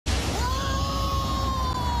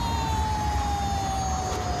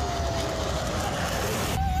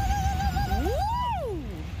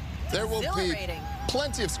There will be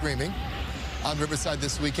plenty of screaming on Riverside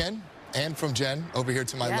this weekend, and from Jen over here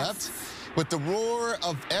to my left, with the roar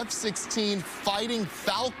of F-16 fighting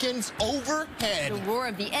Falcons overhead. The roar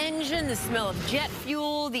of the engine, the smell of jet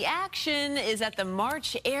fuel. The action is at the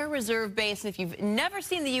March Air Reserve Base. And if you've never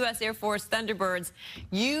seen the U.S. Air Force Thunderbirds,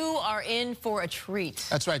 you are in for a treat.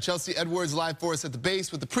 That's right. Chelsea Edwards live for us at the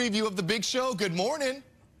base with the preview of the big show. Good morning.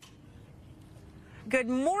 Good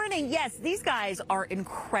morning. Yes, these guys are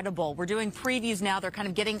incredible. We're doing previews now. They're kind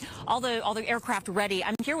of getting all the aircraft ready.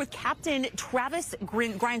 I'm here with Captain Travis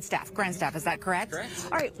Grindstaff. Grindstaff, is that correct? Correct.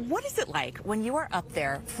 All right. What is it like when you are up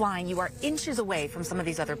there flying? You are inches away from some of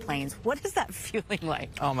these other planes. What is that feeling like?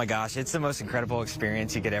 Oh my gosh, it's the most incredible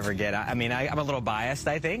experience you could ever get. I mean, I'm a little biased,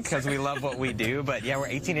 I think, because we love what we do. But yeah, we're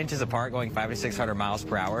 18 inches apart, going 500 to 600 miles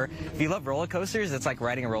per hour. If you love roller coasters, it's like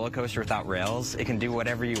riding a roller coaster without rails. It can do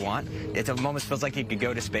whatever you want. It almost feels like you could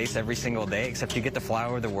go to space every single day, except you get to fly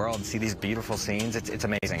over the world and see these beautiful scenes. It's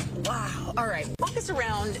amazing. Wow. All right. Walk us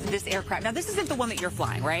around this aircraft. Now, this isn't the one that you're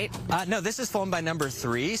flying, right? No, this is flown by number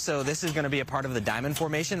 3, so this is going to be a part of the diamond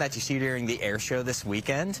formation that you see during the air show this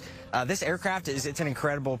weekend. This aircraft it's an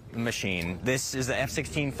incredible machine. This is the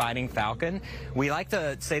F-16 Fighting Falcon. We like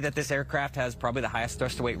to say that this aircraft has probably the highest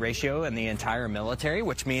thrust-to-weight ratio in the entire military,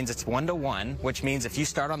 which means it's 1-to-1, which means if you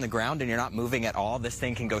start on the ground and you're not moving at all, this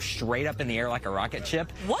thing can go straight up in the air like a rocket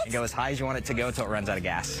ship. What? And go as high as you want it to go until it runs out of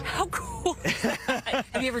gas. How cool is that?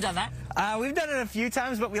 Have you ever done that? We've done it a few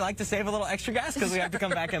times, but we like to save a little extra gas because we have to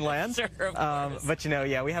come back and land. Sure, of course. But, you know,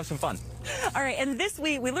 yeah, we have some fun. All right, and this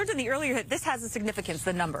we learned in the earlier that this has a significance,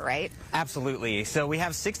 the number, right? Absolutely. So we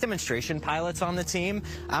have 6 demonstration pilots on the team.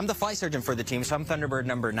 I'm the flight surgeon for the team, so I'm Thunderbird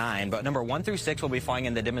number 9. But number 1 through 6 will be flying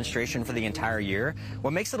in the demonstration for the entire year.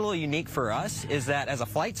 What makes it a little unique for us is that as a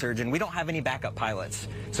flight surgeon, we don't have any backup pilots.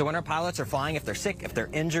 So when our pilots are flying, if they're sick, if they're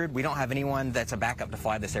injured, we don't have anyone that's a backup to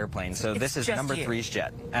fly this airplane. So this is number 3's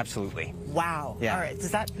jet. Absolutely. Wow. Yeah. All right.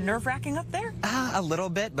 Is that nerve-wracking up there? A little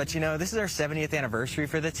bit, but you know, this is our 70th anniversary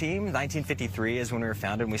for the team. 1953 is when we were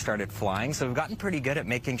founded and we started flying. So we've gotten pretty good at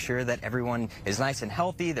making sure that everyone is nice and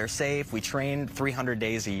healthy, they're safe. We train 300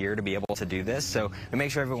 days a year to be able to do this. So we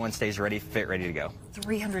make sure everyone stays ready, fit, ready to go.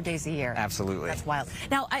 300 days a year. Absolutely. That's wild.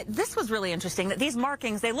 Now, this was really interesting that these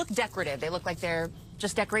markings, they look decorative. They look like they're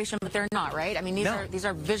just decoration, but they're not, right? I mean, these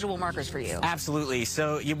are visual markers for you. Absolutely.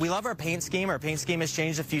 So we love our paint scheme. Our paint scheme has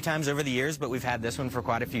changed a few times over the years, but we've had this one for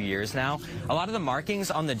quite a few years now. A lot of the markings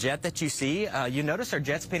on the jet that you see, you notice our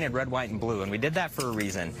jet's painted red, white, and blue, and we did that for a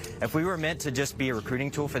reason. If we were meant to just be a recruiting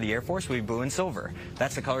tool for the Air Force, we'd be blue and silver.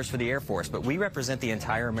 That's the colors for the Air Force, but we represent the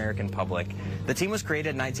entire American public. The team was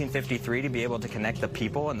created in 1953 to be able to connect the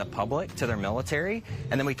people and the public to their military,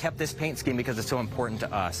 and then we kept this paint scheme because it's so important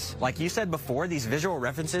to us. Like you said before, these visual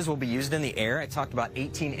references will be used in the air. I talked about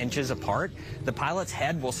 18 inches apart. The pilot's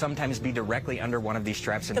head will sometimes be directly under one of these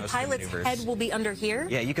straps in most maneuvers. The pilot's head will be under here?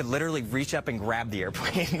 Yeah, you could literally reach up and grab the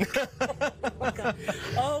airplane. Oh, God.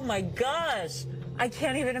 Oh my gosh. I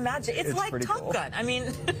can't even imagine. It's like Top cool. Gun. I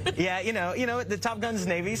mean, yeah, you know, the Top Gun's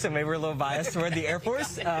Navy, so maybe we're a little biased toward the Air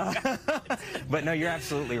Force. But no, you're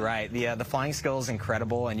absolutely right. The flying skill is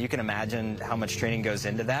incredible, and you can imagine how much training goes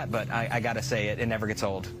into that. But I got to say, it never gets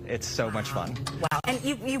old. It's so much fun. Wow. And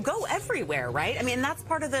you go everywhere, right? I mean, that's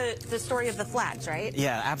part of the story of the flags, right?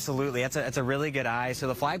 Yeah, absolutely. It's a really good eye. So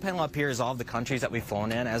the flag panel up here is all of the countries that we've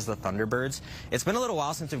flown in as the Thunderbirds. It's been a little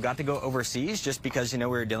while since we've got to go overseas, just because, you know,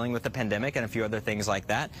 we were dealing with the pandemic and a few other things like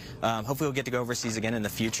that. Hopefully we'll get to go overseas again in the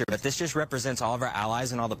future. But this just represents all of our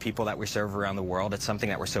allies and all the people that we serve around the world. It's something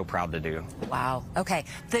that we're so proud to do. Wow. Okay.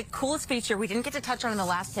 The coolest feature we didn't get to touch on in the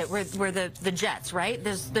last hit were the jets, right?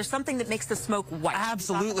 There's something that makes the smoke white.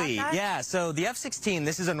 Absolutely. Yeah. So the F-16,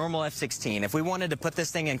 this is a normal F-16. If we wanted to put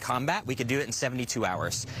this thing in combat, we could do it in 72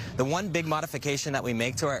 hours. The one big modification that we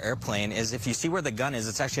make to our airplane is if you see where the gun is,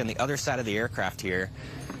 it's actually on the other side of the aircraft here.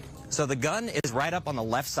 So the gun is right up on the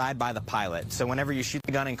left side by the pilot. So whenever you shoot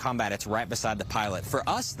the gun in combat, it's right beside the pilot. For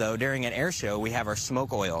us, though, during an air show, we have our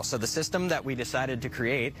smoke oil. So the system that we decided to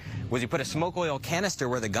create was you put a smoke oil canister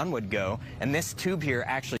where the gun would go, and this tube here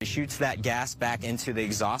actually shoots that gas back into the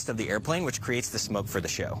exhaust of the airplane, which creates the smoke for the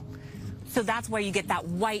show. So that's why you get that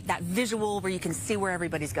white, that visual where you can see where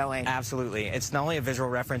everybody's going. Absolutely. It's not only a visual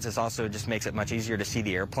reference, it also just makes it much easier to see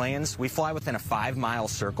the airplanes. We fly within a 5-mile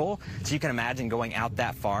circle, so you can imagine going out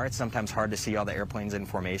that far. It's sometimes hard to see all the airplanes in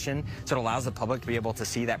formation. So it allows the public to be able to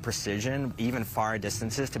see that precision, even far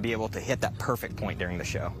distances, to be able to hit that perfect point during the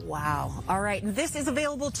show. Wow. All right. This is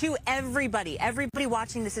available to everybody. Everybody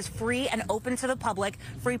watching, this is free and open to the public.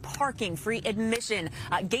 Free parking, free admission.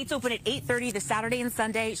 Gates open at 8:30 this Saturday and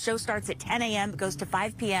Sunday. Show starts at 10 a.m. It goes to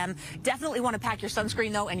 5 p.m. Definitely want to pack your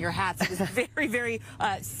sunscreen, though, and your hats. It is very, very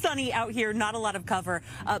sunny out here. Not a lot of cover,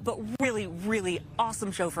 but really, really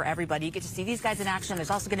awesome show for everybody. You get to see these guys in action.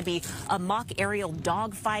 There's also going to be a mock aerial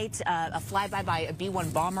dogfight, a flyby by a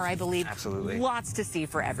B-1 bomber, I believe. Absolutely. Lots to see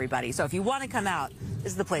for everybody. So if you want to come out,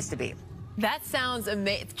 this is the place to be. That sounds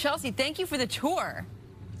amazing. Chelsea, thank you for the tour.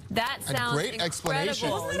 That sounds great explanation.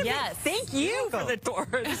 incredible. Yes. Thank you for the tour.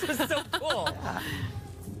 This was so cool.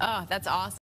 Oh, that's awesome.